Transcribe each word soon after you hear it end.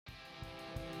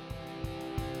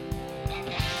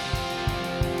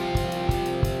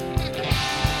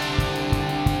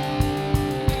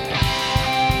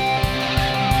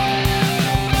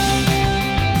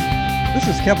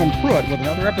Kevin Pruitt with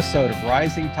another episode of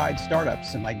Rising Tide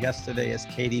Startups, and my guest today is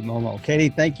Katie Momo. Katie,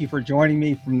 thank you for joining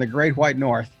me from the Great White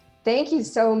North. Thank you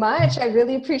so much. I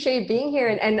really appreciate being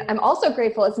here, and I'm also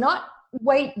grateful. It's not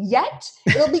white yet;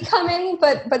 it'll be coming,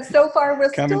 but so far we're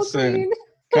Coming still soon. green.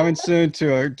 Coming soon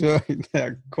to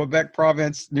a Quebec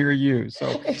province near you.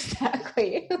 So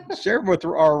exactly. Share with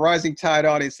our Rising Tide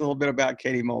audience a little bit about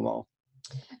Katie Momo.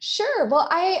 Sure. Well,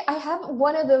 I have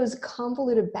one of those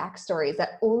convoluted backstories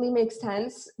that only makes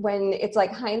sense when it's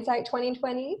like hindsight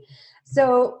 2020.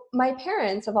 So my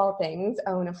parents, of all things,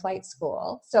 own a flight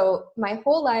school. So my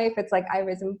whole life, it's like I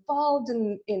was involved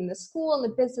in the school and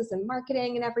the business and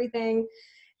marketing and everything.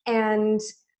 And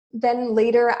then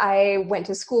later I went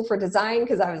to school for design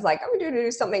because I was like, I'm going to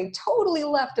do something totally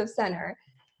left of center.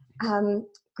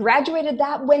 Graduated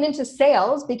that, went into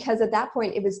sales because at that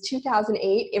point it was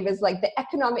 2008. It was like the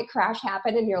economic crash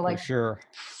happened and you're like, For sure.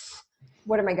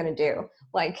 What am I going to do?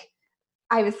 Like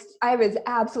I was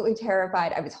absolutely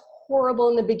terrified. I was horrible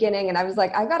in the beginning and I was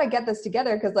like, I got to get this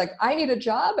together because like I need a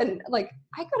job and like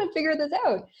I got to figure this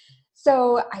out.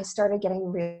 So I started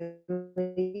getting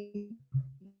really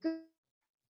good.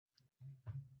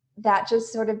 That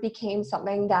just sort of became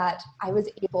something that I was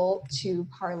able to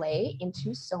parlay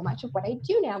into so much of what I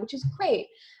do now, which is great.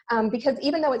 Because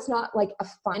even though it's not like a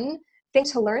fun thing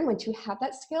to learn, once you have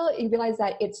that skill, you realize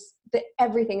that it's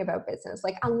everything about business.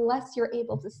 Like unless you're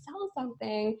able to sell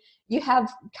something, you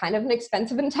have kind of an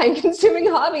expensive and time-consuming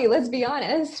hobby, let's be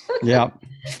honest. Yeah.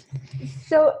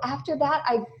 So after that,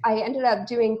 I ended up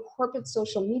doing corporate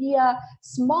social media.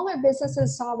 Smaller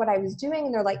businesses saw what I was doing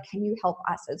and they're like, can you help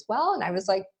us as well? And I was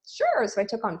like, sure. So I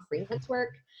took on freelance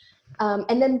work.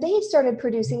 And then they started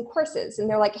producing courses and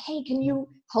they're like, hey, can you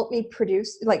help me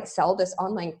sell this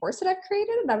online course that I've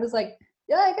created? And I was like,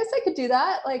 yeah, I guess I could do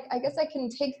that. Like, I guess I can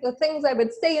take the things I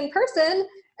would say in person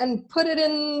and put it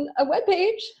in a web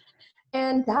page.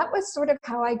 And that was sort of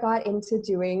how I got into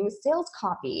doing sales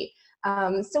copy.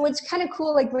 So it's kind of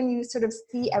cool, like when you sort of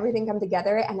see everything come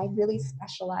together, and I really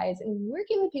specialize in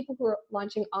working with people who are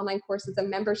launching online courses and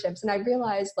memberships. And I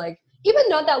realized like, even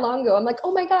not that long ago, I'm like,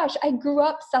 oh my gosh, I grew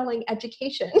up selling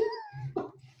education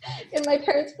in my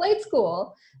parents' flight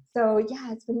school. So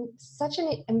yeah, it's been such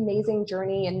an amazing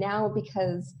journey. And now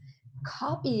because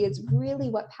copy is really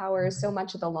what powers so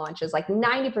much of the launches, like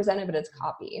 90% of it is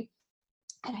copy.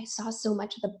 And I saw so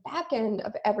much of the back end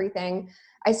of everything.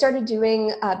 I started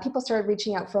doing, people started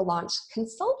reaching out for launch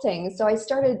consulting. So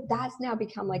that's now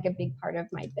become like a big part of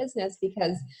my business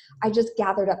because I just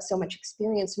gathered up so much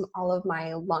experience from all of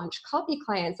my launch copy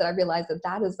clients that I realized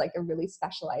that is like a really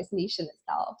specialized niche in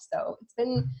itself. So it's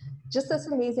been just this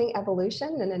amazing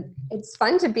evolution and it's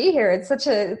fun to be here.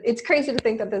 It's crazy to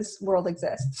think that this world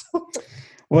exists.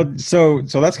 Well, so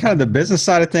that's kind of the business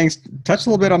side of things. Touch a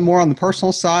little bit more on the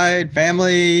personal side,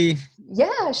 family.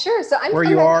 Yeah, sure. So I'm from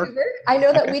Vancouver. I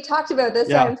know that we talked about this.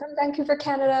 Yeah. I'm from Vancouver,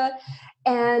 Canada.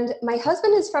 And my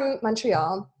husband is from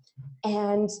Montreal.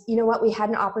 And you know what? We had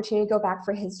an opportunity to go back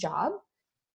for his job.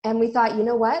 And we thought, you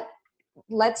know what?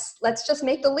 Let's just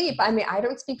make the leap. I mean, I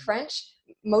don't speak French.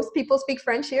 Most people speak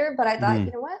French here, but I thought,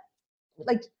 you know what?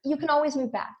 Like you can always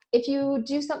move back. If you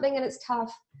do something and it's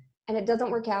tough and it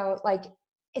doesn't work out, like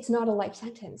it's not a life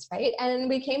sentence, right? And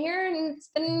we came here and it's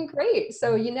been great.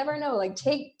 So you never know, like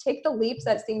take the leaps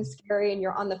that seem scary and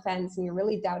you're on the fence and you're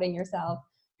really doubting yourself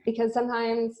because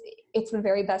sometimes it's the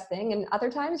very best thing. And other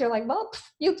times you're like, well,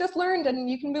 you've just learned and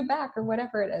you can move back or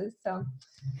whatever it is. So.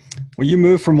 Well, you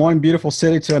moved from one beautiful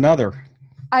city to another.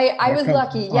 I was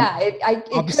lucky. Yeah. It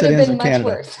could have been much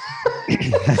worse.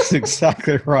 That's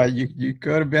exactly right. You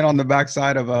could have been on the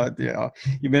backside of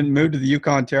you've been moved to the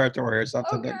Yukon Territory or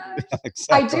something. Oh,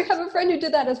 I do have a friend who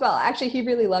did that as well. Actually, he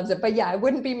really loves it, but yeah, it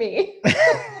wouldn't be me.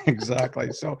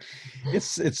 Exactly. So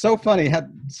it's so funny.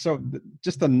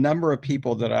 Just the number of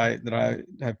people that I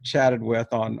have chatted with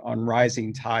on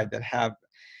Rising Tide that have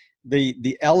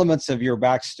the elements of your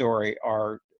backstory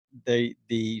are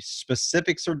the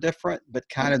specifics are different, but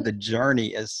kind of the journey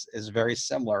is very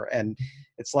similar. And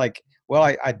it's like, well,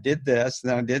 I did this,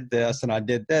 and then I did this, and I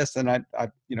did this, and I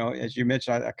as you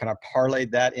mentioned, I kind of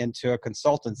parlayed that into a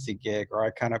consultancy gig, or I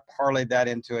kind of parlayed that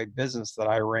into a business that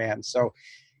I ran. So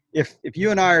if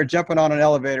you and I are jumping on an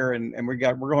elevator and we're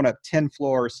going up 10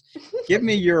 floors, give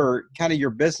me your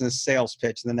business sales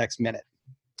pitch in the next minute.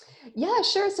 Yeah,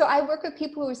 sure. So I work with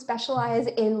people who specialize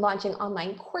in launching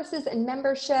online courses and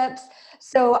memberships.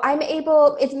 So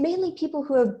it's mainly people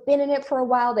who have been in it for a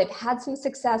while, they've had some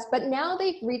success, but now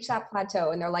they've reached that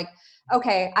plateau and they're like,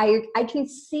 okay, I can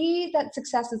see that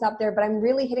success is up there, but I'm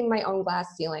really hitting my own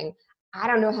glass ceiling. I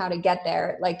don't know how to get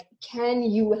there. Like, can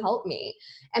you help me?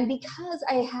 And because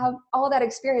I have all that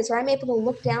experience where I'm able to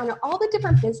look down at all the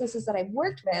different businesses that I've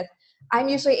worked with, I'm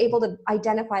usually able to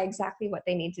identify exactly what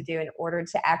they need to do in order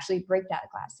to actually break that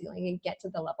glass ceiling and get to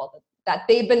the level that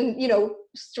they've been,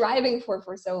 striving for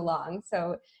so long.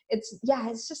 So it's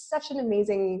just such an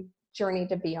amazing journey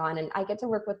to be on. And I get to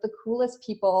work with the coolest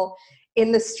people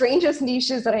in the strangest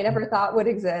niches that I never thought would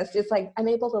exist. It's like, I'm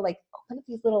able to like open up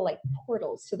these little like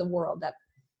portals to the world that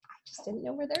I just didn't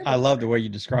know were there before. I love the way you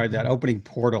described that, opening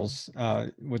portals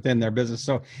within their business.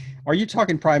 So are you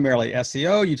talking primarily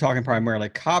SEO? You talking primarily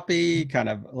copy, kind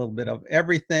of a little bit of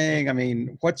everything? I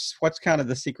mean, what's kind of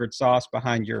the secret sauce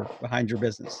behind your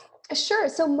business? Sure.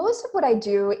 So most of what I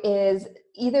do is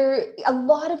either, a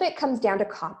lot of it comes down to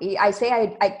copy. I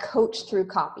say I coach through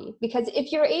copy, because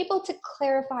if you're able to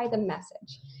clarify the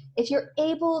message, if you're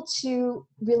able to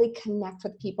really connect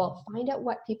with people, find out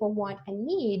what people want and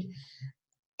need,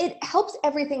 it helps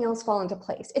everything else fall into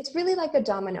place. It's really like a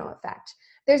domino effect.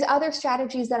 There's other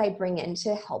strategies that I bring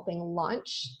into helping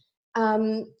launch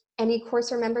any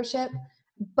course or membership.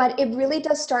 But it really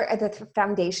does start at the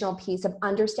foundational piece of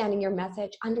understanding your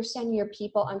message, understanding your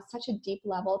people on such a deep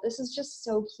level. This is just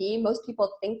so key. Most people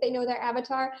think they know their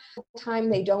avatar. At the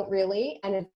time they don't really.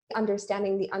 And it's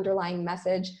understanding the underlying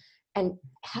message and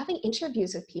having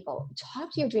interviews with people.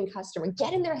 Talk to your dream customer.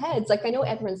 Get in their heads. Like, I know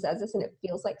everyone says this and it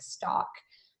feels like stock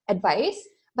advice,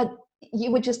 but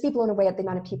you would just be blown away at the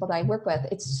amount of people that I work with.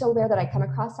 It's so rare that I come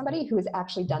across somebody who has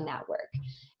actually done that work.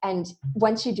 And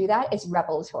once you do that, it's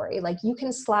revelatory. Like, you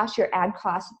can slash your ad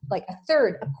cost like a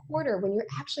third, a quarter, when you're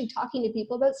actually talking to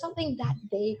people about something that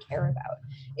they care about.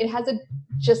 It has a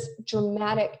just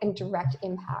dramatic and direct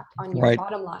impact on your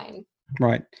bottom line.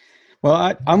 Right.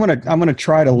 Well, I'm gonna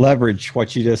try to leverage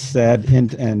what you just said.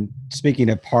 And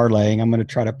speaking of parlaying, I'm gonna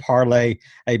try to parlay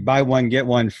a buy one get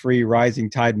one free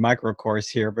Rising Tide micro course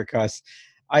here, because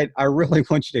I really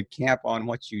want you to camp on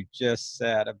what you just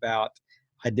said about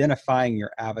identifying your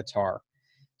avatar.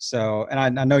 So,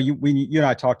 and I know you and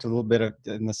I talked a little bit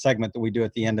in the segment that we do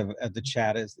at the end of the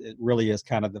chat. It really is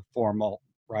kind of the formal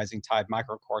Rising Tide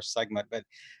micro course segment. But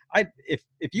if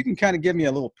you can kind of give me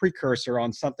a little precursor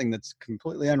on something that's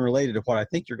completely unrelated to what I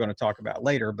think you're going to talk about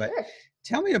later, but sure.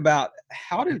 Tell me about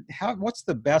what's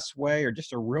the best way, or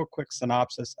just a real quick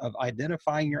synopsis of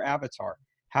identifying your avatar.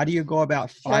 How do you go about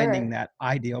finding that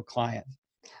ideal client?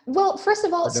 Well, first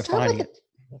of all,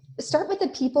 start with the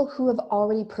people who have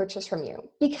already purchased from you,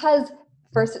 because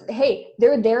first, hey,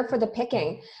 they're there for the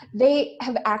picking. They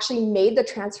have actually made the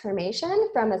transformation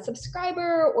from a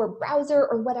subscriber or browser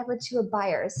or whatever to a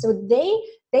buyer. So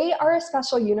they are a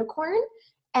special unicorn,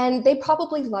 and they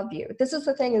probably love you. This is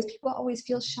the thing, is people always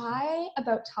feel shy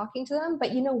about talking to them.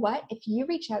 But you know what? If you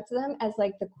reach out to them as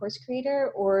like the course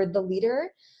creator or the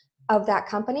leader of that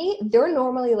company, they're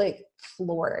normally like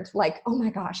floored, like, oh my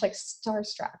gosh, like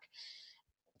starstruck.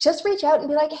 Just reach out and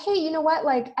be like, hey, you know what?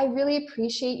 Like, I really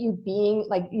appreciate you being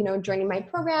like, joining my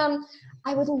program.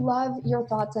 I would love your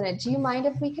thoughts on it. Do you mind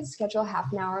if we could schedule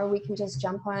half an hour? We can just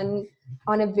jump on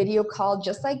a video call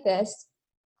just like this.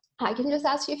 I can just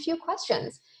ask you a few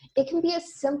questions. It can be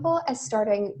as simple as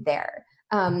starting there.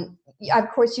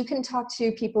 Of course, you can talk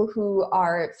to people who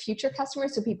are future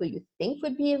customers, so people you think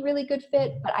would be a really good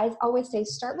fit. But I always say,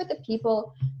 start with the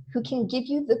people who can give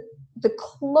you the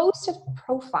closest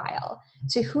profile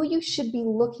to who you should be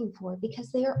looking for,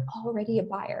 because they are already a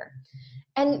buyer.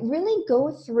 And really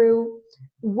go through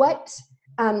what,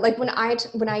 like when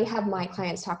I have my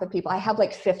clients talk with people, I have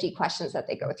like 50 questions that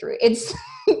they go through. It's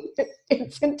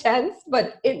it's intense,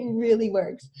 but it really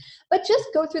works. But just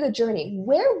go through the journey.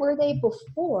 Where were they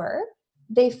before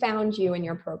they found you in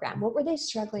your program? What were they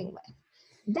struggling with?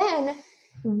 Then,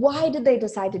 why did they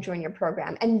decide to join your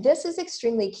program? And this is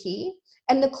extremely key.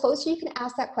 And the closer you can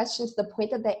ask that question to the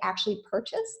point that they actually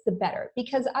purchase, the better.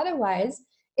 Because otherwise,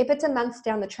 if it's a month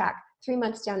down the track, 3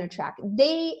 months down the track,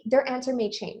 their answer may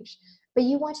change. But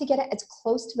you want to get it as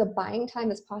close to the buying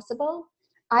time as possible.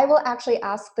 I will actually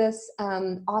ask this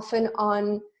often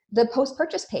on the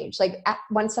post-purchase page. Like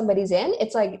once somebody's in,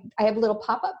 it's like I have a little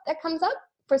pop-up that comes up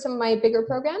for some of my bigger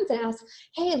programs and ask,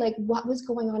 hey, like what was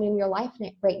going on in your life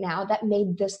right now that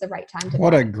made this the right time to buy?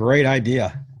 What a great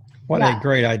idea. What a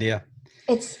great idea.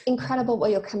 It's incredible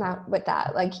what you'll come out with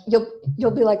that. Like you'll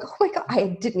be like, oh my God,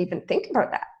 I didn't even think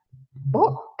about that.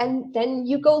 Oh, and then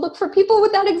you go look for people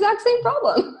with that exact same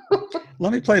problem.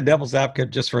 Let me play devil's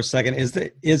advocate just for a second.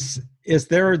 Is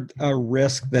there a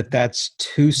risk that that's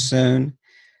too soon?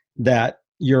 That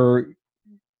what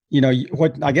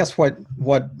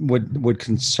would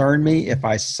concern me if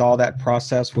I saw that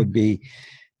process would be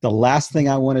the last thing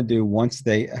I want to do once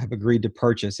they have agreed to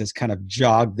purchase is kind of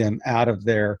jog them out of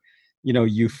their,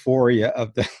 euphoria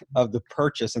of the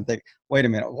purchase and think, wait a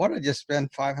minute, what did I just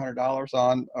spend $500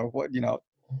 on? Or what,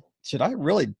 should I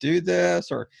really do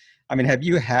this? Or, I mean, have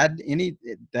you had any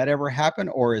that ever happen,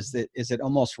 or is it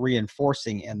almost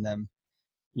reinforcing in them,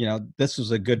 this was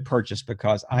a good purchase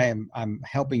because I'm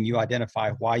helping you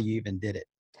identify why you even did it?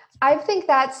 I think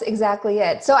that's exactly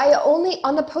it. So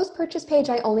on the post-purchase page,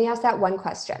 I only ask that one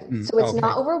question. So it's Okay.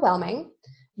 not overwhelming,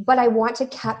 but I want to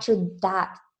capture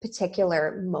that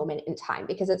particular moment in time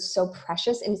because it's so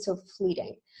precious and so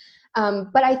fleeting.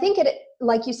 But I think it,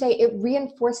 like you say, it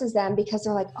reinforces them because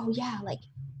they're like, oh yeah, like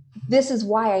this is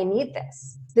why I need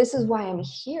this. This is why I'm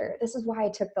here. This is why I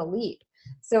took the leap.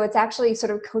 So it's actually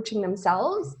sort of coaching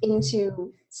themselves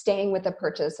into staying with the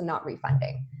purchase and not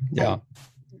refunding. Yeah. And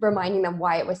reminding them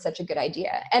why it was such a good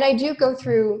idea. And I do go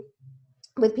through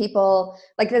with people,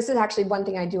 like this is actually one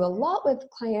thing I do a lot with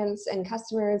clients and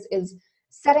customers is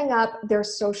setting up their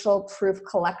social proof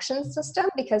collection system,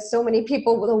 because so many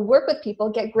people will work with people,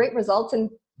 get great results, and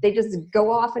they just go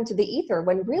off into the ether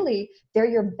when really they're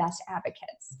your best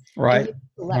advocates. Right. And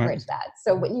you leverage that.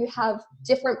 So when you have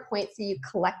different points that you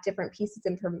collect different pieces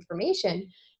of information,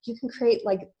 you can create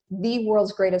like the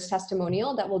world's greatest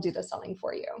testimonial that will do the selling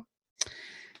for you.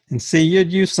 And see,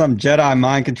 you'd use some Jedi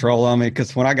mind control on me,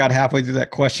 because when I got halfway through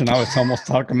that question, I was almost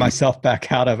talking myself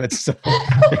back out of it. So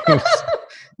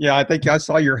yeah, I think I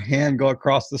saw your hand go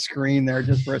across the screen there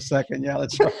just for a second. Yeah,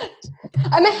 that's right.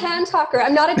 I'm a hand talker.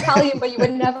 I'm not Italian, but you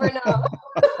would never know.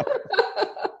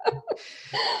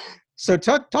 So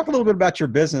talk a little bit about your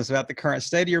business, about the current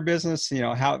state of your business,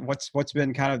 what's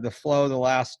been kind of the flow the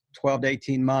last 12 to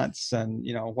 18 months, and,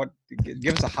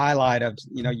 give us a highlight of,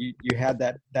 you had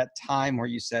that time where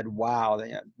you said, wow,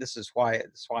 this is why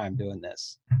I'm doing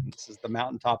this. This is the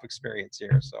mountaintop experience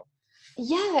here. So.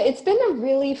 Yeah, it's been a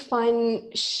really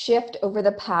fun shift over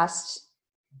the past,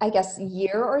 I guess,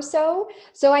 year or so.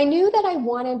 So I knew that I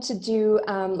wanted to do,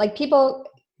 like people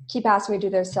keep asking me to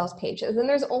do their sales pages, and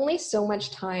there's only so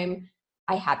much time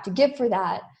I have to give for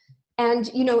that.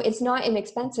 And, it's not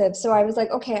inexpensive. So I was like,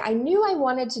 okay, I knew I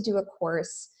wanted to do a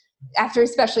course after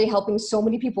especially helping so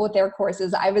many people with their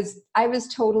courses. I was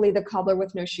totally the cobbler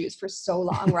with no shoes for so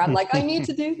long, where I'm like, I need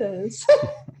to do this.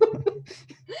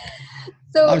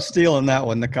 So I'm stealing that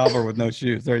one, the cobbler with no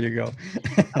shoes. There you go.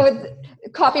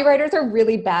 Copywriters are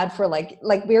really bad for like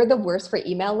we're the worst for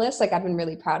email lists. Like I've been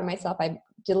really proud of myself. I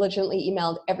diligently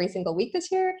emailed every single week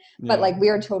this year, but like we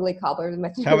are totally cobblers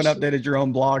with no haven't shoes. updated your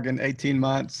own blog in 18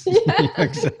 months. Yeah,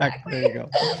 exactly. There you go.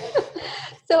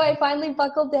 So I finally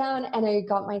buckled down and I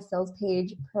got my sales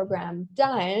page program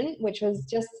done, which was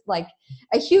just like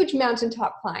a huge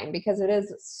mountaintop climb, because it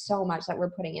is so much that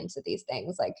we're putting into these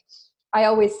things. Like I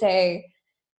always say,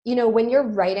 when you're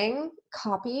writing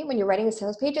copy, when you're writing a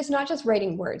sales page, it's not just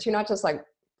writing words. You're not just like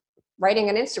writing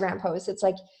an Instagram post. It's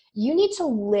like, you need to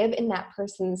live in that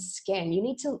person's skin. You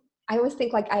need to, I always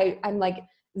think like I'm like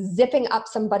zipping up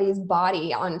somebody's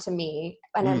body onto me,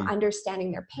 and I'm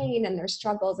understanding their pain and their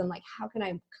struggles, and like, how can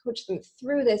I coach them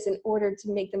through this in order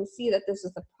to make them see that this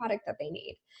is the product that they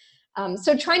need?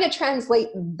 So trying to translate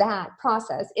that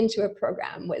process into a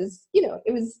program was,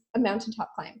 it was a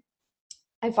mountaintop climb.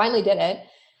 I finally did it.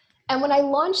 And when I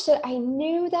launched it, I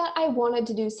knew that I wanted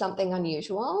to do something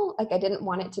unusual. Like I didn't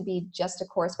want it to be just a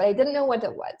course, but I didn't know what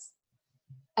it was.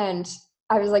 And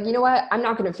I was like, you know what? I'm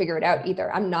not going to figure it out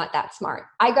either. I'm not that smart.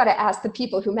 I got to ask the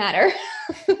people who matter,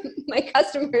 my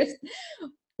customers,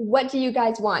 what do you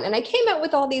guys want? And I came out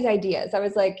with all these ideas. I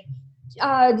was like,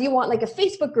 do you want like a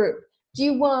Facebook group? Do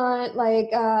you want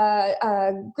like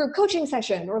a group coaching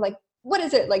session? Or like, what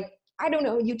is it? Like, I don't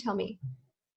know. You tell me.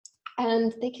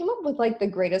 And they came up with like the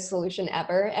greatest solution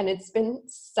ever. And it's been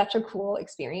such a cool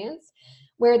experience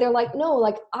where they're like, no,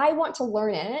 like I want to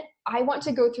learn it. I want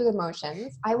to go through the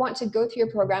motions. I want to go through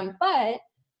your program, but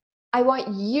I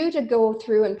want you to go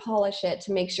through and polish it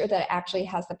to make sure that it actually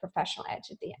has the professional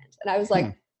edge at the end. And I was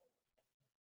like,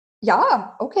 yeah,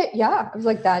 okay. Yeah. I was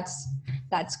like, that's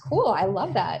cool. I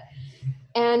love that.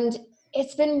 And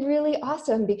it's been really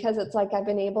awesome because it's like, I've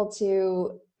been able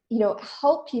to,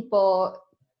 help people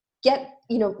get,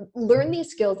 learn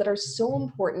these skills that are so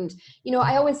important.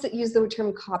 I always use the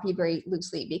term copy very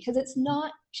loosely because it's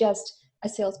not just a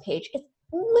sales page. It's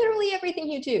literally everything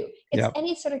you do. It's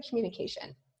any sort of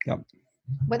communication. Yep.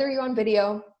 Whether you're on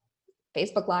video,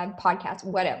 Facebook Live, podcast,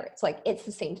 whatever. It's like, it's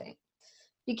the same thing.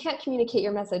 You can't communicate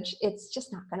your message. It's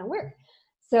just not going to work.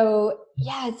 So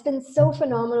yeah, it's been so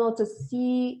phenomenal to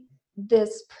see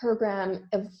this program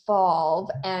evolve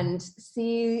and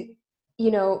see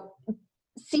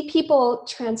people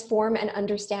transform and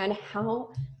understand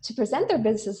how to present their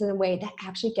business in a way that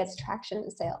actually gets traction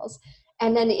in sales.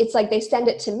 And then it's like they send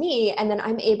it to me, and then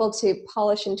I'm able to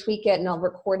polish and tweak it, and I'll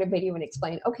record a video and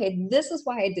explain, okay, this is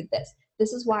why I did this.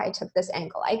 This is why I took this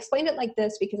angle. I explained it like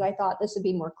this because I thought this would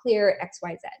be more clear, X,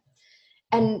 Y, Z.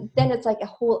 And then it's like a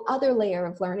whole other layer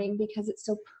of learning because it's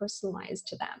so personalized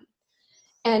to them.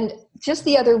 And just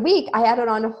the other week, I added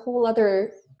on a whole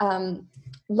other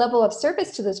level of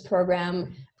service to this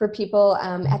program for people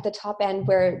at the top end,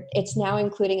 where it's now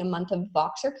including a month of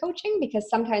Voxer coaching, because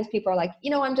sometimes people are like, you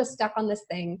know, I'm just stuck on this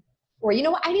thing, or, you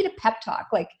know what, I need a pep talk.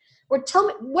 Like, or tell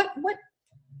me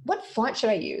what font should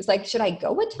I use? Like, should I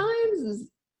go with Times?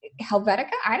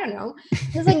 Helvetica? I don't know.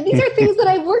 It's like, these are things that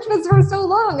I've worked with for so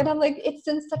long. And I'm like, it's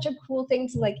been such a cool thing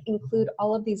to like include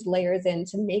all of these layers in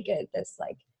to make it this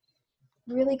like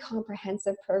really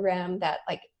comprehensive program that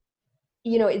like,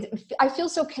 you know, I feel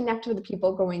so connected with the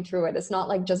people going through it. It's not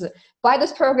like just buy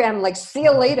this program, like see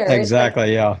you later. Exactly.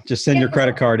 Like, yeah. Just send your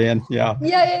credit card in. Yeah.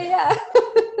 Yeah.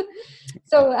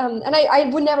 So, and I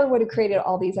would never have created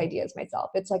all these ideas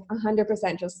myself. It's like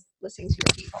 100% just listening to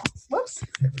your people. Whoops.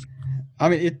 I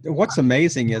mean, what's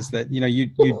amazing is that, you know, you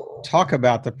talk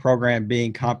about the program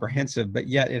being comprehensive, but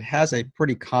yet it has a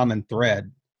pretty common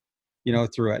thread, you know,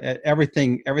 through it.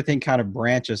 Everything kind of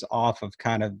branches off of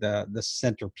kind of the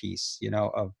centerpiece, you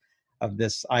know, of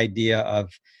this idea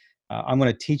of I'm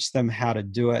going to teach them how to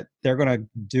do it. They're going to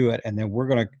do it, and then we're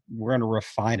going to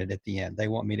refine it at the end. They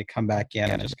want me to come back in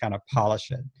and just kind of polish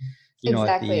it, you know,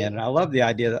 Exactly. at the end. And I love the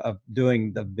idea of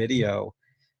doing the video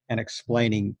and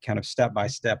explaining kind of step by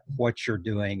step what you're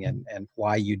doing and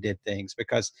why you did things,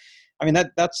 because I mean,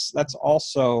 that's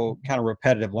also kind of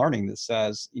repetitive learning that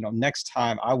says, you know, next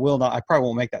time I probably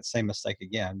won't make that same mistake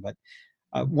again. But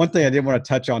one thing I did want to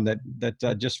touch on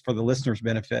that just for the listeners'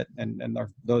 benefit and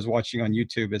those watching on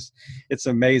YouTube is, it's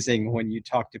amazing when you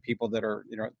talk to people that are,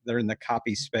 you know, they're in the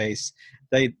copy space.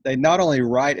 They not only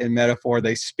write in metaphor,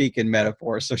 they speak in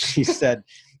metaphor. So she said,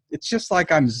 it's just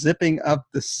like I'm zipping up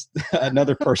this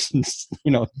another person's,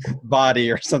 you know, body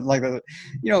or something like that.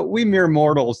 You know, we mere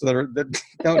mortals that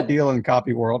don't deal in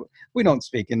copy world, we don't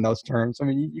speak in those terms. I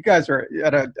mean, you guys are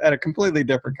at a completely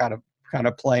different kind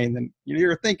of plane, than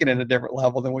you're thinking at a different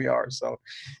level than we are. So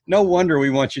no wonder we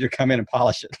want you to come in and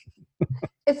polish it.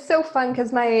 It's so fun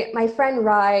because my friend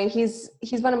Rye, he's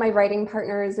one of my writing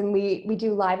partners, and we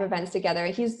do live events together.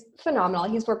 He's phenomenal.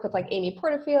 He's worked with like Amy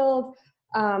Porterfield,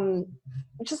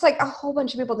 just like a whole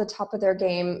bunch of people at the top of their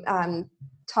game.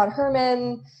 Todd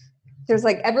Herman. There's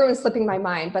like, everyone's slipping my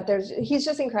mind, but he's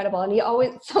just incredible.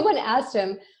 And someone asked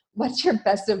him, what's your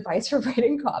best advice for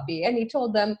writing copy? And he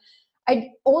told them, I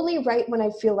only write when I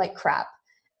feel like crap.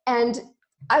 And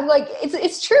I'm like,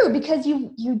 it's true, because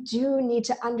you do need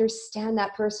to understand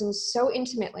that person so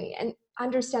intimately and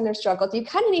understand their struggles. You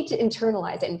kind of need to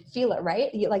internalize it and feel it,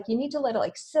 right? You need to let it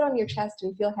like sit on your chest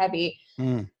and feel heavy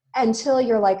until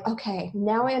you're like, okay,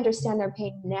 now I understand their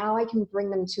pain. Now I can bring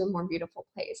them to a more beautiful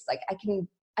place. Like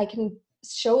I can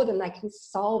show them that I can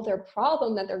solve their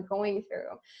problem that they're going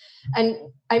through.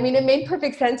 And I mean, it made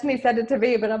perfect sense when he said it to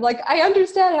me, but I'm like, I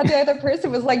understand how the other person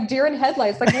was like deer in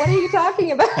headlights. Like, what are you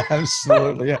talking about?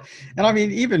 Absolutely. Yeah. And I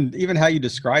mean, even how you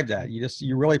describe that,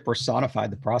 you really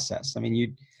personified the process. I mean,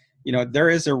 you know, there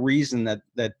is a reason that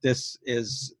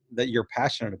you're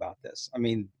passionate about this. I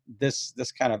mean, this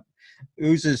kind of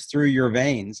oozes through your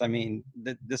veins. I mean,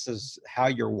 this is how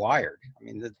you're wired. I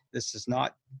mean, this is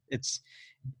not, it's,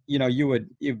 you know,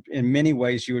 in many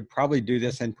ways, you would probably do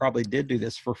this and probably did do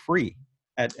this for free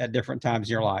at different times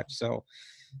in your life. So,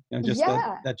 you know, just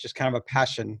that's just kind of a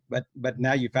passion, but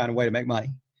now you found a way to make money.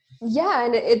 Yeah.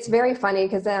 And it's very funny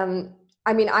because,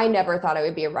 I mean, I never thought I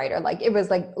would be a writer. Like, it was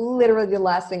like literally the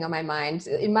last thing on my mind.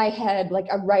 In my head, like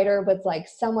a writer was like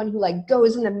someone who like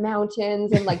goes in the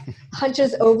mountains and like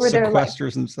hunches over their like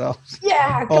sequesters themselves.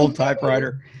 Yeah. Old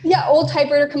typewriter. Yeah. Old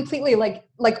typewriter completely. Like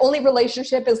only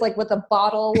relationship is like with a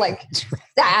bottle, like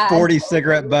sad. 40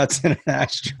 cigarette butts in an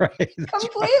ashtray.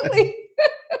 Completely.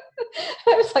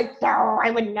 I was like, no,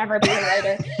 I would never be a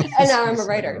writer. And now I'm a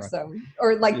writer. So,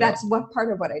 or like, that's what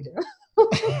part of what I do.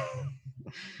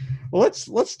 Well,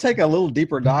 let's take a little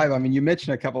deeper dive. I mean, you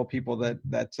mentioned a couple of people that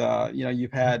you know,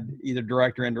 you've had either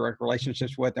direct or indirect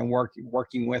relationships with and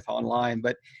working with online.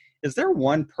 But is there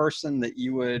one person that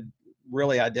you would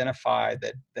really identify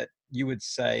that you would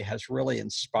say has really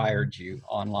inspired you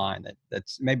online,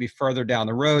 that's maybe further down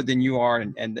the road than you are,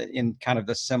 and in kind of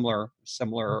the similar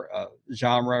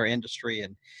genre or industry,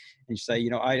 and you say, you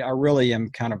know, I really am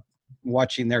kind of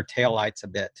watching their taillights a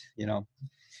bit, you know?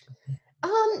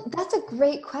 That's a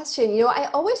great question. You know, I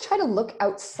always try to look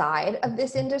outside of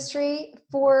this industry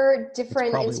for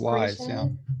different inspiration.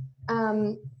 Wise,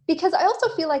 yeah. because I also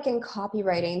feel like in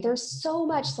copywriting, there's so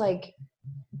much like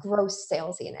gross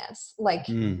salesiness. Like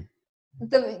Mm.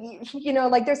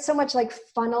 like there's so much like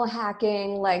funnel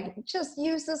hacking, like just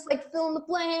use this like fill in the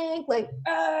blank, like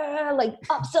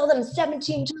upsell them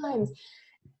 17 times.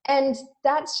 And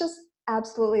that's just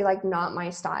absolutely like not my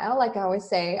style. Like I always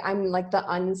say, I'm like the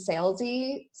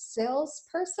unsalesy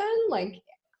salesperson. Like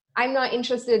I'm not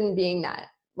interested in being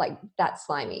that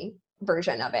slimy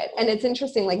version of it. And it's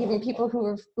interesting, like even people who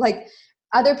are like,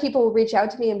 other people will reach out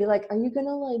to me and be like, are you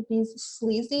gonna like be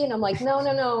sleazy? And I'm like,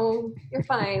 no, you're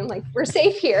fine. Like we're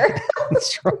safe here.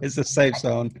 That's right. It's a safe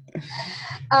zone.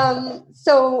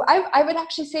 So I would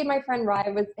actually say my friend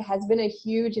Rye has been a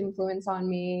huge influence on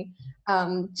me,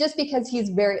 just because he's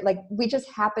very like, we just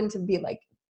happen to be like,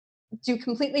 do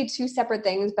completely two separate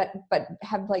things, but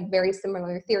have like very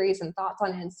similar theories and thoughts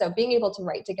on it. And so being able to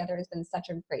write together has been such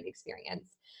a great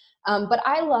experience. But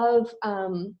I love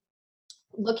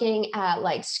looking at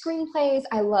like screenplays.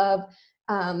 I love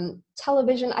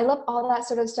television. I love all that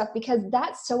sort of stuff because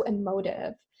that's so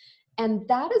emotive. And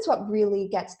that is what really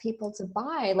gets people to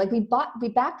buy. Like we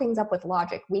back things up with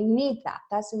logic. We need that.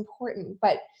 That's important.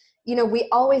 But we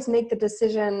always make the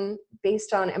decision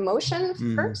based on emotion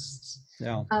first.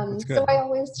 Yeah, that's good. So I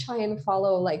always try and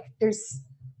follow, like there's,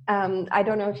 I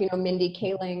don't know if you know Mindy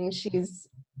Kaling. She's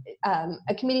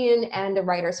a comedian and a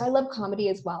writer. So I love comedy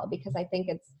as well because I think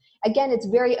it's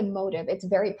very emotive. It's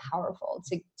very powerful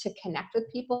to connect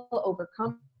with people over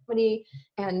comedy.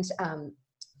 And,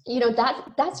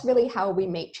 that's really how we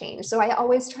make change. So I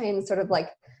always try and sort of like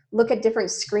look at different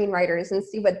screenwriters and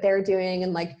see what they're doing.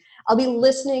 And like, I'll be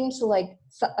listening to like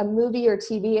a movie or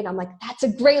TV and I'm like, that's a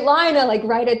great line. I like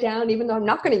write it down, even though I'm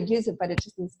not going to use it, but it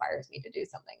just inspires me to do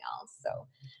something else. So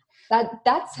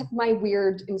that's my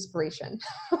weird inspiration.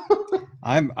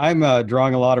 I'm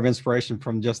drawing a lot of inspiration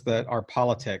from just our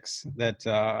politics. That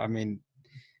I mean,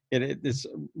 it's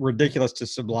ridiculous to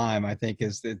sublime. I think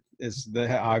is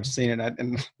how I've seen it,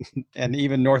 and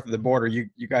even north of the border,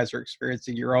 you guys are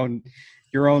experiencing your own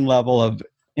level of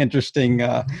interesting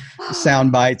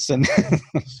sound bites and.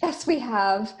 Yes, we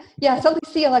have. Yes, at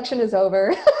least the election is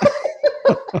over.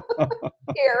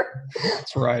 Here.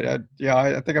 That's right.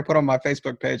 I think I put on my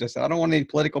Facebook page. I said I don't want any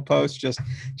political posts. I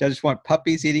just want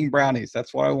puppies eating brownies.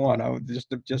 That's what I want. I would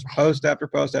just post after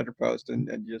post after post, and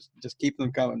just keep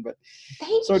them coming. But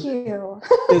thank you.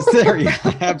 Is there? Yeah,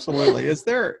 absolutely. Is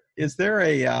there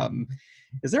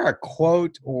a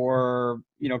quote or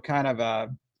kind of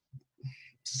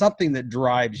something that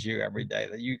drives you every day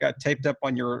that you got taped up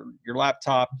on your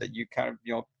laptop that you kind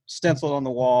of stenciled on the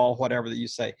wall, whatever, that you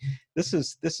say, this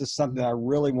is something I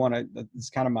really want to, it's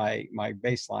kind of my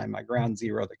baseline, my ground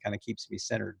zero that kind of keeps me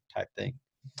centered type thing?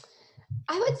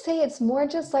 I would say it's more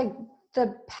just like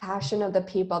the passion of the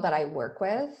people that I work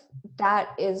with.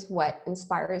 That is what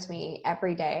inspires me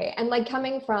every day. And like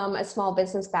coming from a small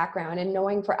business background and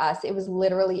knowing for us, it was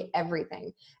literally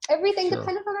everything Sure.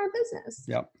 depended on our business.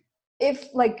 Yep. If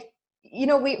like,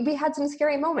 we had some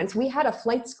scary moments. We had a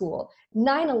flight school.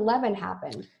 9/11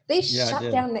 happened. They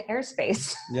shut down the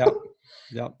airspace.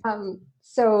 Yep.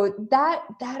 So that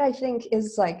I think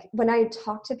is like, when I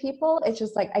talk to people, it's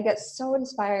just like, I get so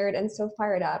inspired and so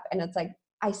fired up. And it's like,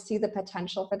 I see the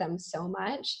potential for them so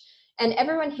much. And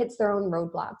everyone hits their own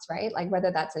roadblocks, right? Like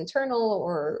whether that's internal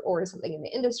or something in the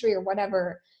industry or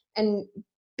whatever. And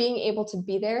being able to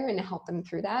be there and help them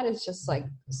through that is just like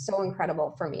so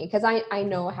incredible for me, because I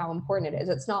know how important it is.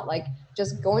 It's not like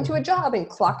just going to a job and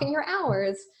clocking your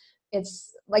hours.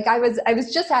 It's like I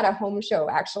was just at a home show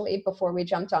actually before we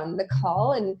jumped on the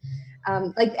call, and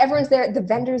like everyone's there, the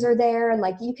vendors are there, and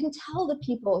like you can tell the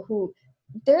people who,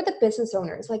 they're the business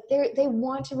owners, like they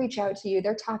want to reach out to you,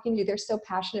 they're talking to you, they're so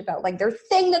passionate about like their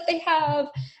thing that they have.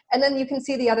 And then you can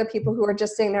see the other people who are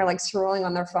just sitting there like scrolling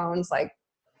on their phones like,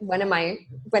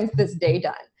 when's this day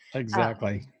done?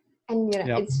 Exactly. And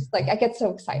It's just like I get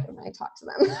so excited when I talk to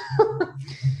them.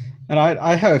 And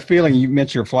I have a feeling, you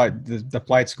mentioned your the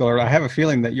flight school. I have a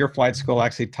feeling that your flight school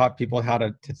actually taught people how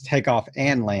to take off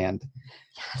and land.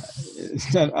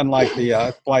 Yes. Unlike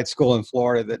the flight school in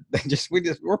Florida,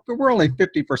 that we're only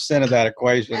 50% of that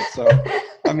equation. So,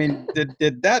 I mean,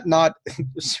 did that not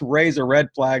just raise a red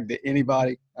flag to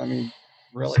anybody? I mean,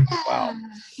 really? Wow.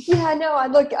 Yeah, no,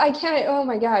 I can't, oh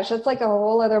my gosh, that's like a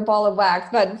whole other ball of wax,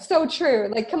 but so true.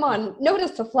 Like, come on,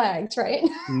 notice the flags, right?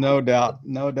 No doubt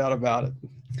about it.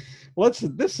 Well,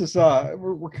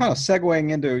 we're kind of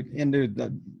segueing into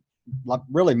the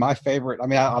really my favorite. I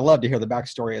mean, I love to hear the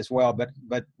backstory as well, but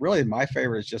really my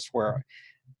favorite is just where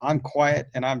I'm quiet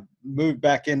and I'm moved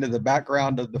back into the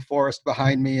background of the forest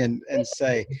behind me and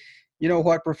say, You know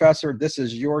what, Professor? This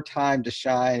is your time to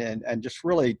shine and just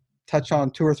really touch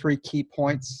on 2 or 3 key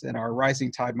points in our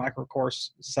Rising Tide microcourse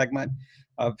segment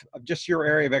of just your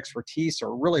area of expertise,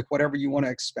 or really whatever you want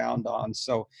to expound on.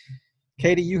 So,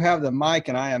 Katie, you have the mic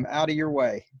and I am out of your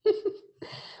way.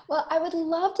 Well, I would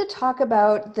love to talk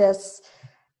about this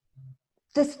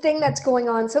thing that's going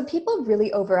on. So people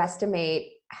really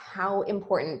overestimate how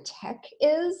important tech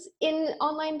is in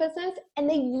online business, and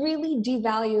they really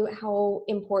devalue how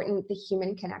important the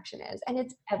human connection is. And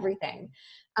it's everything.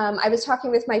 I was talking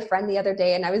with my friend the other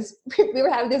day, and we were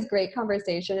having this great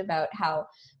conversation about how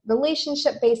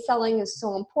relationship-based selling is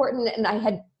so important. And I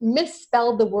had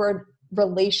misspelled the word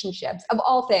relationships, of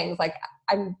all things. Like,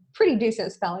 I'm pretty decent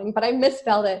at spelling, but I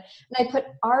misspelled it. And I put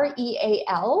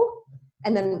REAL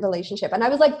and then relationship. And I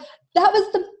was like, that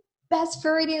was the best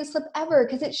Freudian slip ever,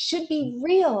 because it should be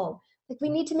real. Like, we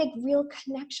need to make real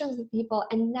connections with people.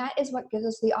 And that is what gives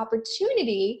us the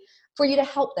opportunity for you to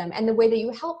help them. And the way that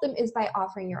you help them is by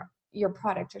offering your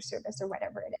product or service or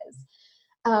whatever it is.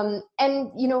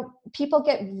 And, you know, people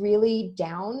get really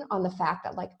down on the fact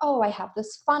that, like, oh, I have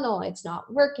this funnel, it's not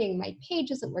working, my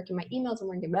page isn't working, my emails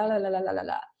aren't working, blah, blah, blah, blah, blah,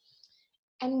 blah.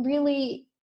 And really,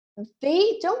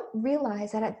 they don't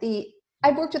realize that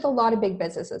I've worked with a lot of big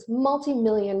businesses,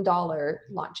 multi-million-dollar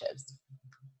launches.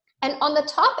 And on the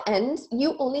top end,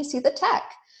 you only see the tech.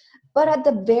 But at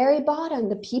the very bottom,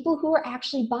 the people who are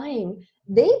actually buying,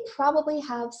 they probably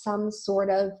have some sort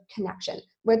of connection,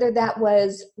 whether that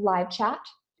was live chat,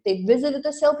 they visited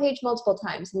the sale page multiple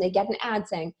times and they get an ad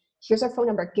saying, here's our phone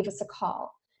number, give us a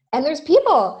call. And there's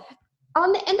people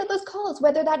on the end of those calls,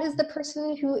 whether that is the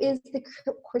person who is the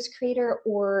course creator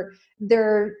or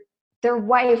their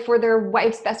wife or their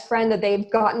wife's best friend that they've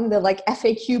gotten the like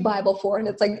FAQ Bible for. And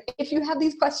it's like, if you have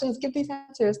these questions, give these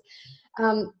answers.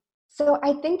 So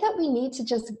I think that we need to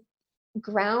just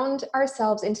ground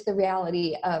ourselves into the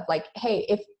reality of like, hey,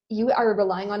 if you are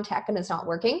relying on tech and it's not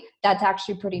working, that's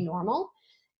actually pretty normal.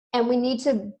 And we need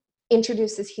to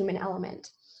introduce this human element.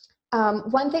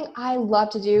 One thing I love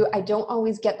to do, I don't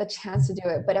always get the chance to do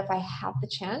it, but if I have the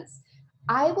chance,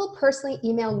 I will personally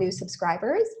email new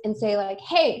subscribers and say like,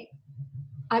 hey,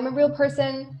 I'm a real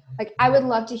person. Like, I would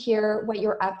love to hear what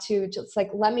you're up to. Just like,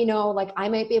 let me know, like, I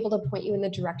might be able to point you in the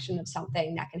direction of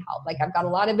something that can help. Like, I've got a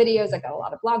lot of videos, I've got a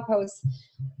lot of blog posts.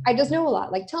 I just know a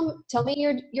lot. Like, tell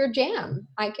me your jam.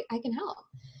 I can help.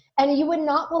 And you would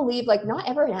not believe, like, not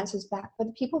everyone answers back, but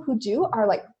the people who do are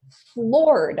like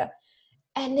floored.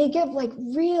 And they give like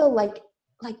real, like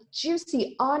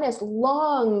juicy, honest,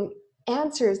 long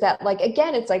answers that, like,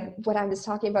 again, it's like what I was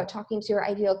talking about, talking to your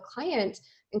ideal client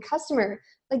and customer.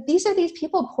 Like, these are these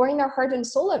people pouring their heart and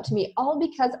soul out to me, all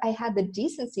because I had the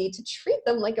decency to treat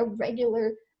them like a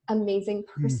regular, amazing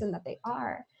person that they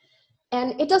are.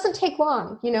 And it doesn't take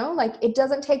long, you know, like, it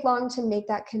doesn't take long to make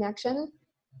that connection,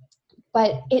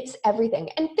 but it's everything.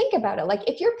 And think about it. Like,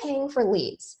 if you're paying for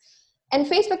leads, and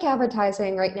Facebook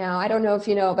advertising right now, I don't know if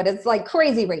you know, but it's like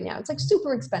crazy right now. It's like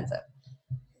super expensive.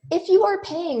 If you are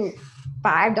paying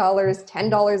 $5,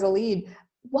 $10 a lead,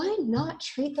 why not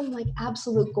treat them like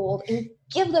absolute gold and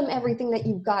give them everything that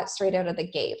you've got straight out of the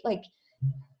gate? Like,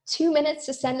 2 minutes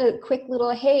to send a quick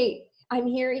little, hey, I'm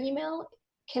here email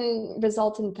can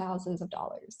result in thousands of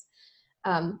dollars.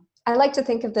 I like to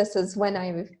think of this as when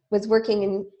I was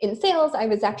working in sales, I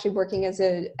was actually working as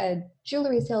a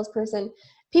jewelry salesperson.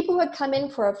 People would come in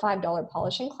for a $5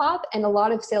 polishing cloth, and a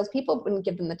lot of salespeople wouldn't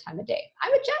give them the time of day. I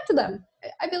would chat to them.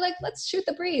 I'd be like, let's shoot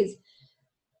the breeze.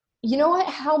 You know what?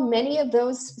 How many of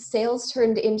those sales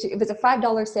turned into, it was a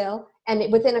 $5 sale,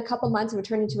 and within a couple months, it would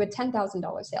turn into a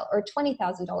 $10,000 sale or a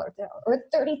 $20,000 sale or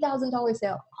a $30,000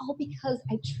 sale, all because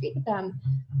I treated them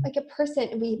like a person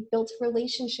and we built a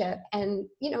relationship, and,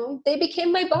 you know, they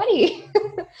became my buddy.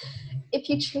 If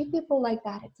you treat people like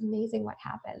that, it's amazing what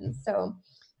happens. So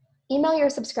email your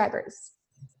subscribers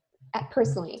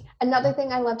personally. Another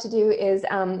thing I love to do is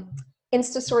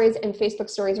Insta stories and Facebook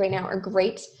stories right now are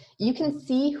great. You can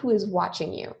see who is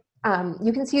watching you.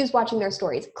 You can see who's watching their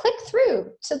stories. Click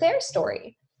through to their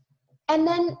story and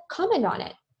then comment on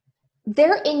it.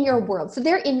 They're in your world. So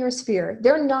they're in your sphere.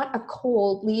 They're not a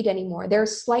cold lead anymore. They're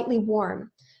slightly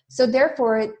warm. So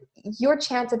therefore, your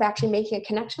chance of actually making a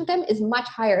connection with them is much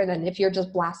higher than if you're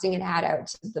just blasting an ad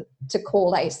out to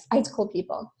cold ice cold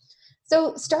people.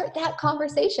 So start that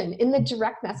conversation. In the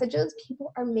direct messages,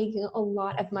 people are making a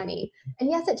lot of money. And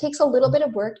yes, it takes a little bit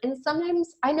of work. And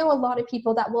sometimes I know a lot of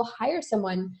people that will hire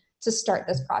someone to start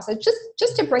this process,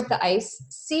 just to break the ice,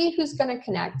 see who's going to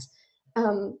connect.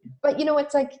 But you know,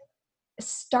 it's like,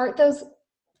 start those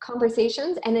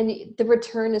conversations and then the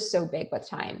return is so big with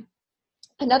time.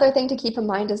 Another thing to keep in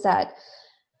mind is that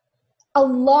a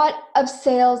lot of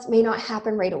sales may not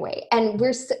happen right away. And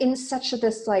we're in such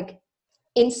this like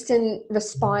instant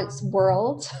response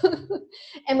world.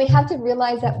 And we have to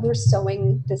realize that we're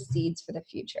sowing the seeds for the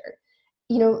future.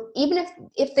 You know, even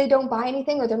if they don't buy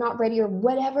anything or they're not ready or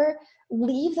whatever,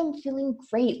 leave them feeling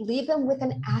great. Leave them with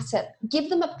an asset. Give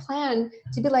them a plan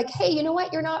to be like, hey, you know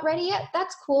what? You're not ready yet.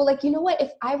 That's cool. Like, you know what?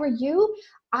 If I were you,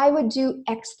 I would do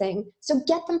X thing. So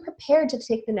get them prepared to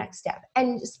take the next step.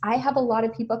 And I have a lot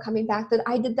of people coming back that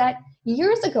I did that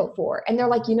years ago for, and they're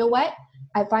like, you know what?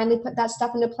 I finally put that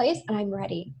stuff into place and I'm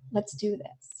ready. Let's do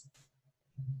this.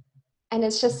 And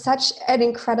it's just such an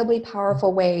incredibly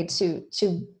powerful way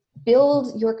to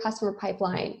build your customer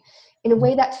pipeline in a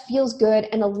way that feels good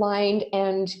and aligned,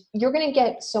 and you're going to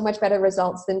get so much better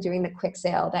results than doing the quick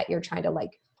sale that you're trying to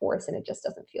like force and it just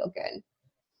doesn't feel good.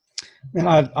 And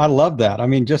I love that. I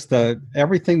mean, just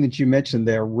everything that you mentioned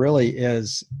there really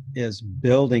is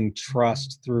building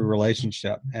trust through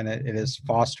relationship, and it is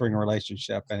fostering a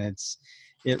relationship, and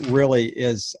it really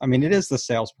is. I mean, it is the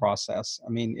sales process. I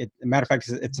mean, as a matter of fact,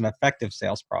 it's an effective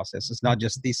sales process. It's not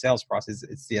just the sales process;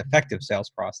 it's the effective sales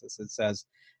process. It says,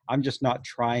 I'm just not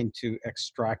trying to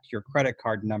extract your credit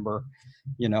card number,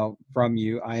 from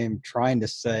you. I am trying to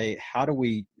say, how do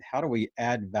we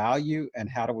add value, and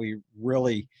how do we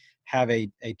really have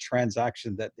a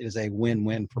transaction that is a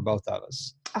win-win for both of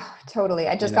us. Oh, totally.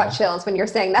 I just got chills when you're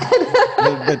saying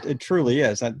that. But it truly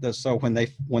is. So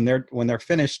when they're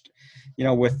finished,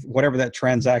 with whatever that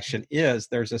transaction is,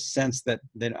 there's a sense that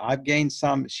I've gained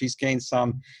some, she's gained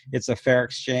some. It's a fair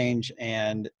exchange,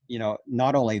 and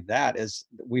not only that is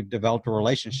we've developed a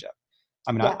relationship.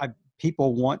 I mean, yeah.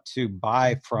 People want to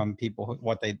buy from people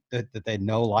that they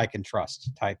know, like, and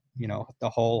trust type, the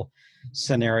whole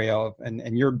scenario.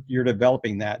 And you're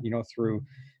developing that, through,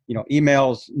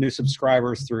 emails, new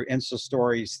subscribers, through Insta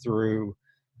stories, through,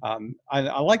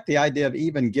 I like the idea of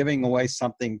even giving away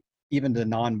something even to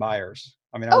non-buyers.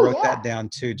 I mean, I wrote that down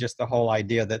too, just the whole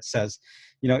idea that says,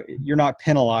 you're not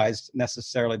penalized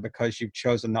necessarily because you've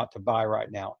chosen not to buy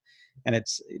right now. And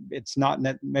it's not,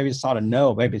 maybe it's not a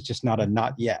no, maybe it's just not a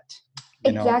not yet.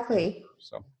 Exactly.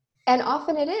 So. And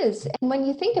often it is. And when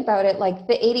you think about it, like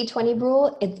the 80-20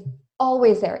 rule, it's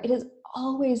always there. It is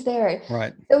always there.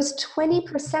 Right. Those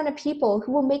 20% of people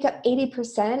who will make up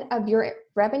 80% of your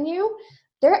revenue,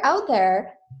 they're out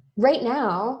there right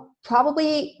now,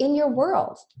 probably in your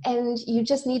world. And you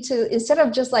just need to, instead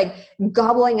of just like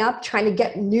gobbling up, trying to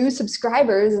get new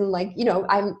subscribers and like,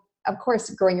 of course,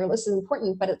 growing your list is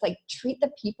important, but it's like treat the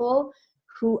people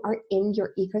who are in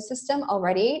your ecosystem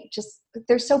already, just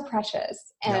they're so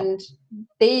precious, and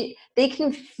they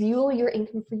can fuel your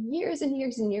income for years and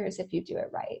years and years if you do it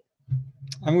right.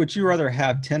 I mean, would you rather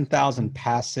have 10,000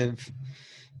 passive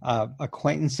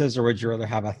acquaintances, or would you rather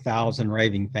have 1,000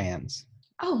 raving fans?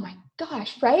 Oh my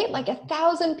gosh, right? Like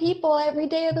 1,000 people every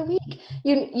day of the week.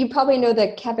 You probably know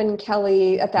the Kevin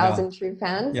Kelly 1,000 True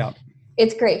Fans. Yeah.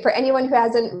 It's great for anyone who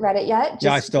hasn't read it yet.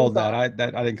 I stole that. I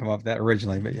didn't come up with that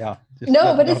originally, but yeah.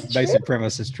 But it's basic true.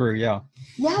 Premise is true. Yeah.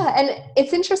 Yeah. And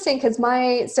it's interesting because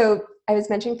so I was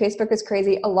mentioning Facebook is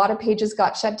crazy. A lot of pages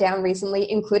got shut down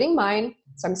recently, including mine.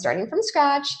 So I'm starting from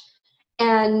scratch.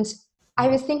 And I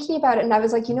was thinking about it and I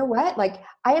was like, you know what? Like,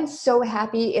 I am so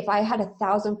happy if I had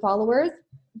 1,000 followers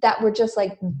that were just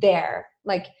like there.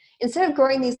 Like, instead of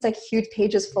growing these like huge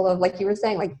pages full of, like you were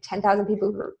saying, like 10,000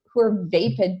 people who are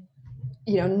vapid,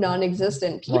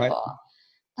 non-existent people. Right.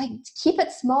 Like, keep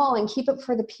it small and keep it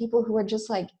for the people who are just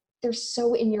like, they're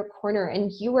so in your corner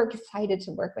and you are excited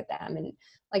to work with them. And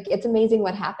like, it's amazing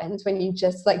what happens when you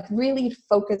just like really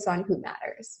focus on who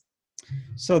matters.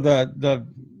 So the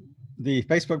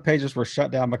Facebook pages were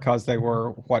shut down because they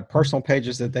were personal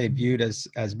pages that they viewed as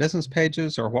business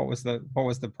pages, or what was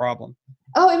the problem?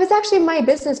 Oh, it was actually my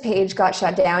business page got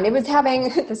shut down. It was having,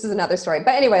 this is another story,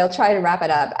 but anyway, I'll try to wrap it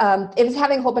up. It was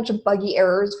having a whole bunch of buggy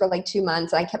errors for like 2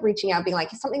 months. And I kept reaching out being like,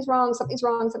 something's wrong.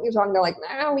 They're like,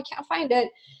 no, we can't find it.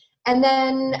 And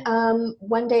then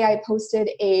one day I posted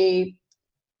a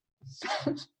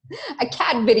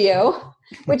cat video,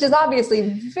 which is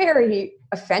obviously very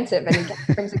offensive and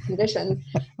against terms and conditions.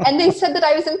 And they said that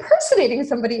I was impersonating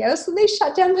somebody else, and they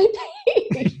shut down my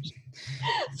page.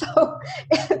 So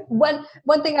one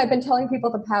thing I've been telling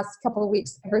people the past couple of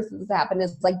weeks ever since this happened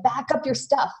is like, back up your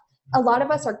stuff. A lot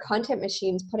of us are content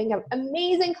machines putting out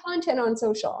amazing content on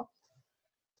social.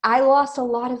 I lost a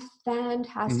lot of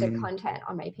fantastic content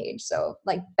on my page. So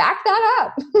like, back that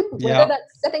up. Whether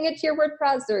that's setting it to your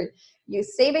WordPress or you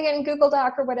saving it in Google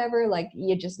Doc or whatever, like,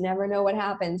 you just never know what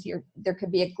happens. There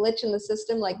could be a glitch in the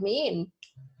system like me, and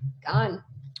gone.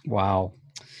 Wow.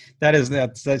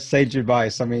 That's sage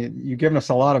advice. I mean, you've given us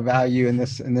a lot of value in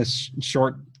this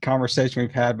short conversation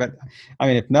we've had. But I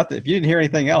mean, if you didn't hear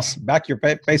anything else, back your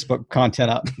Facebook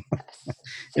content up.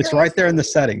 It's right there in the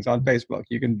settings on Facebook.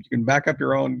 You can back up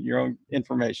your own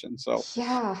information. So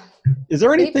yeah. Is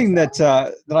there anything that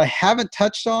I haven't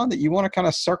touched on that you want to kind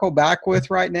of circle back with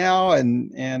right now,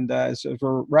 and as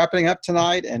we're wrapping up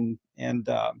tonight, and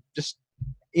just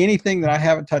anything that I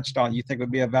haven't touched on you think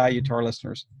would be of value to our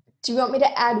listeners? Do you want me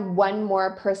to add one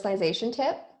more personalization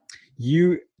tip?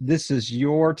 This is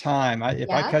your time. If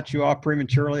I cut you off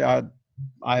prematurely,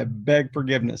 I beg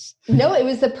forgiveness. No, it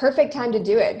was the perfect time to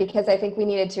do it because I think we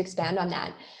needed to expand on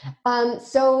that.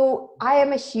 So I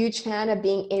am a huge fan of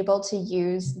being able to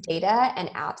use data and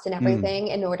apps and everything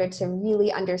in order to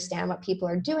really understand what people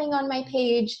are doing on my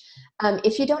page.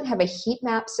 If you don't have a heat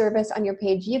map service on your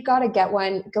page, you've got to get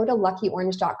one. Go to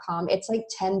luckyorange.com. It's like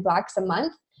 $10 a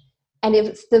month. And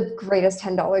it's the greatest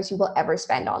 $10 you will ever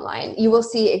spend online. You will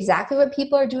see exactly what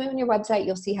people are doing on your website.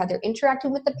 You'll see how they're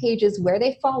interacting with the pages, where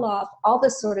they fall off, all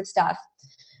this sort of stuff.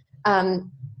 So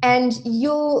I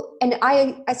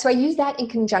use that in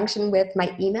conjunction with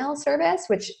my email service,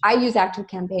 which I use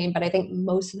ActiveCampaign, but I think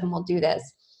most of them will do this.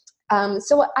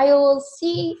 So I'll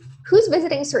see who's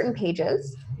visiting certain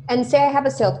pages, and say I have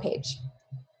a sales page.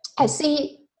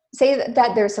 Say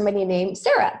that there's somebody named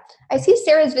Sarah. I see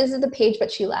Sarah's visited the page,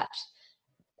 but she left.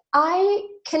 I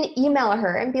can email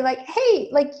her and be like, hey,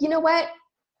 like, you know what?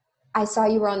 I saw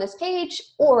you were on this page.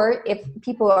 Or if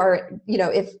people are,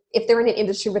 if they're in an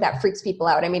industry where that freaks people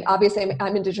out. I mean, obviously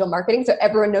I'm in digital marketing, so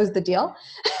everyone knows the deal.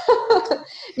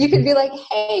 You could be like,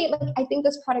 hey, like, I think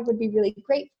this product would be really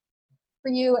great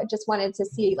for you. I just wanted to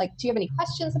see, like, do you have any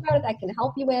questions about it that I can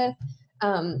help you with?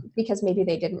 Because maybe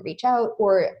they didn't reach out.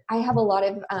 Or I have a lot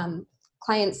of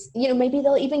clients, maybe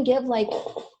they'll even give like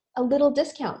a little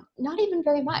discount, not even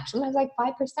very much, sometimes like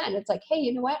 5%. It's like, hey,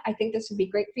 you know what? I think this would be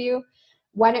great for you.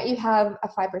 Why don't you have a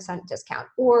 5% discount?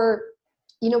 Or,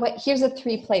 you know what? Here's a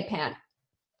 3-pay plan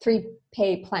for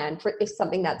if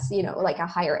something that's, like a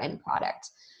higher end product.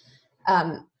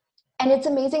 And it's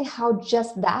amazing how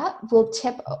just that will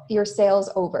tip your sales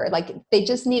over. Like they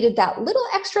just needed that little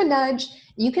extra nudge.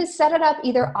 You can set it up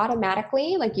either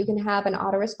automatically, like you can have an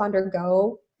autoresponder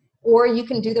go, or you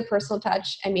can do the personal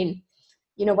touch. I mean,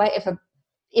 you know what?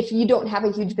 If you don't have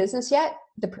a huge business yet,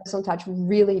 the personal touch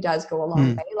really does go a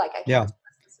long way. Like I can't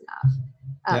stress this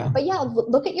enough. But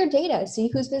look at your data, see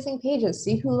who's visiting pages,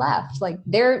 see who left. Like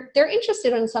they're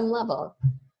interested on some level.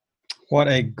 What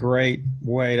a great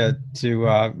way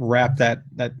to wrap that.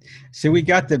 See, we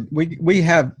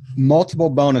have multiple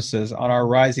bonuses on our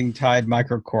Rising Tide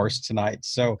micro course tonight.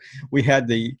 So we had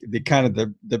the kind of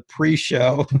the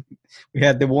pre-show, we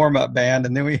had the warm up band,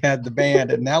 and then we had the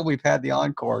band, and now we've had the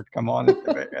encore come on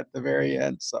at the very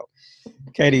end. So,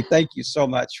 Katie, thank you so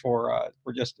much for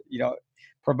just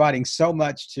providing so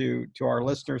much to our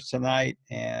listeners tonight.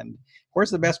 And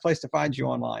where's the best place to find you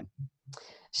online?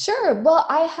 Sure. Well,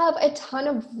 I have a ton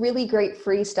of really great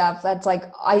free stuff. That's like,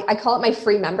 I call it my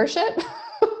free membership.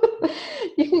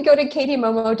 You can go to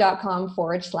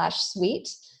katiemomo.com/suite.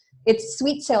 It's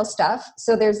suite sales stuff.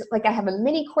 So there's like, I have a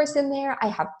mini course in there. I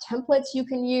have templates you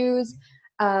can use.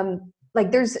 I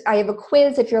have a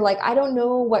quiz. If you're like, I don't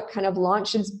know what kind of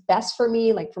launch is best for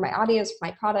me, like for my audience, for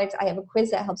my product, I have a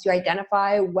quiz that helps you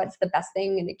identify what's the best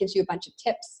thing. And it gives you a bunch of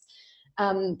tips.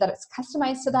 That it's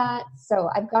customized to that. So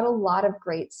I've got a lot of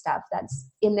great stuff that's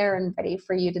in there and ready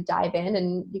for you to dive in,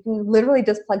 and you can literally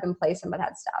just plug and play some of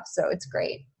that stuff. So it's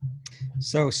great.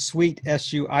 So Suite,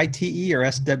 SUITE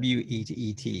or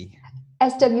SWEET?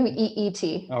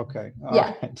 SWEET. Okay. All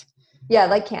right. Yeah,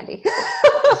 like candy.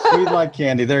 Sweet like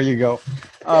candy. There you go.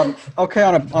 Okay.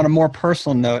 On a more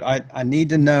personal note, I need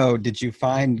to know, did you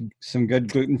find some good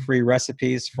gluten-free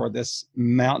recipes for this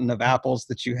mountain of apples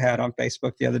that you had on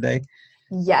Facebook the other day?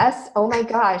 Yes. Oh my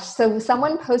gosh. So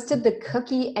someone posted the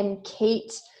Cookie and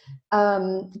Kate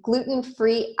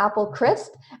gluten-free apple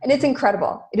crisp, and it's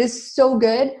incredible. It is so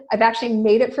good. I've actually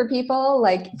made it for people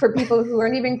who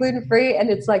aren't even gluten-free, and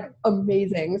it's like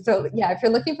amazing. So yeah, if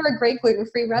you're looking for a great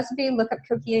gluten-free recipe, look up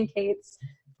Cookie and Kate's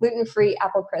gluten-free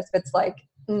apple crisp. It's like,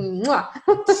 mwah.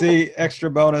 See, extra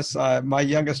bonus. My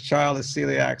youngest child is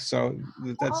celiac, so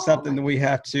that's something that we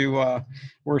have to,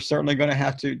 we're certainly going to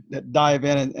have to dive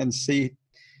in and see if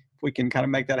we can kind of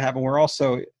make that happen. We're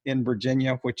also in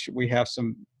Virginia, which we have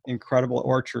some incredible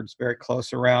orchards very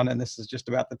close around, and this is just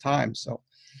about the time. So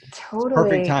totally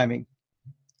perfect timing.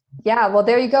 Yeah, well,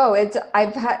 there you go.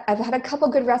 I've had a couple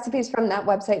good recipes from that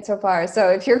website so far. So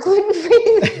if you're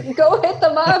gluten-free, go hit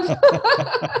them up.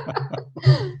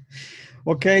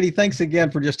 Well, Katie, thanks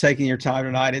again for just taking your time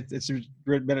tonight. It's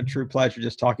been a true pleasure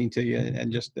just talking to you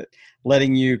and just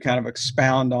letting you kind of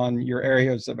expound on your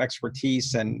areas of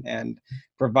expertise and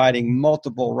providing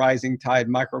multiple Rising Tide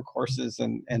micro courses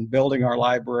and building our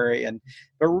library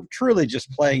but truly just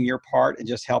playing your part and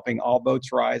just helping all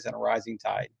boats rise in a rising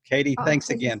tide. Katie, Oh, thanks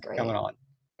this is again for coming great. on.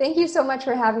 Thank you so much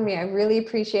for having me. I really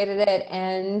appreciated it.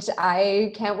 And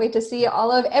I can't wait to see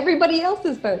all of everybody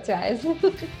else's boats rise.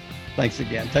 Thanks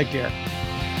again. Take care.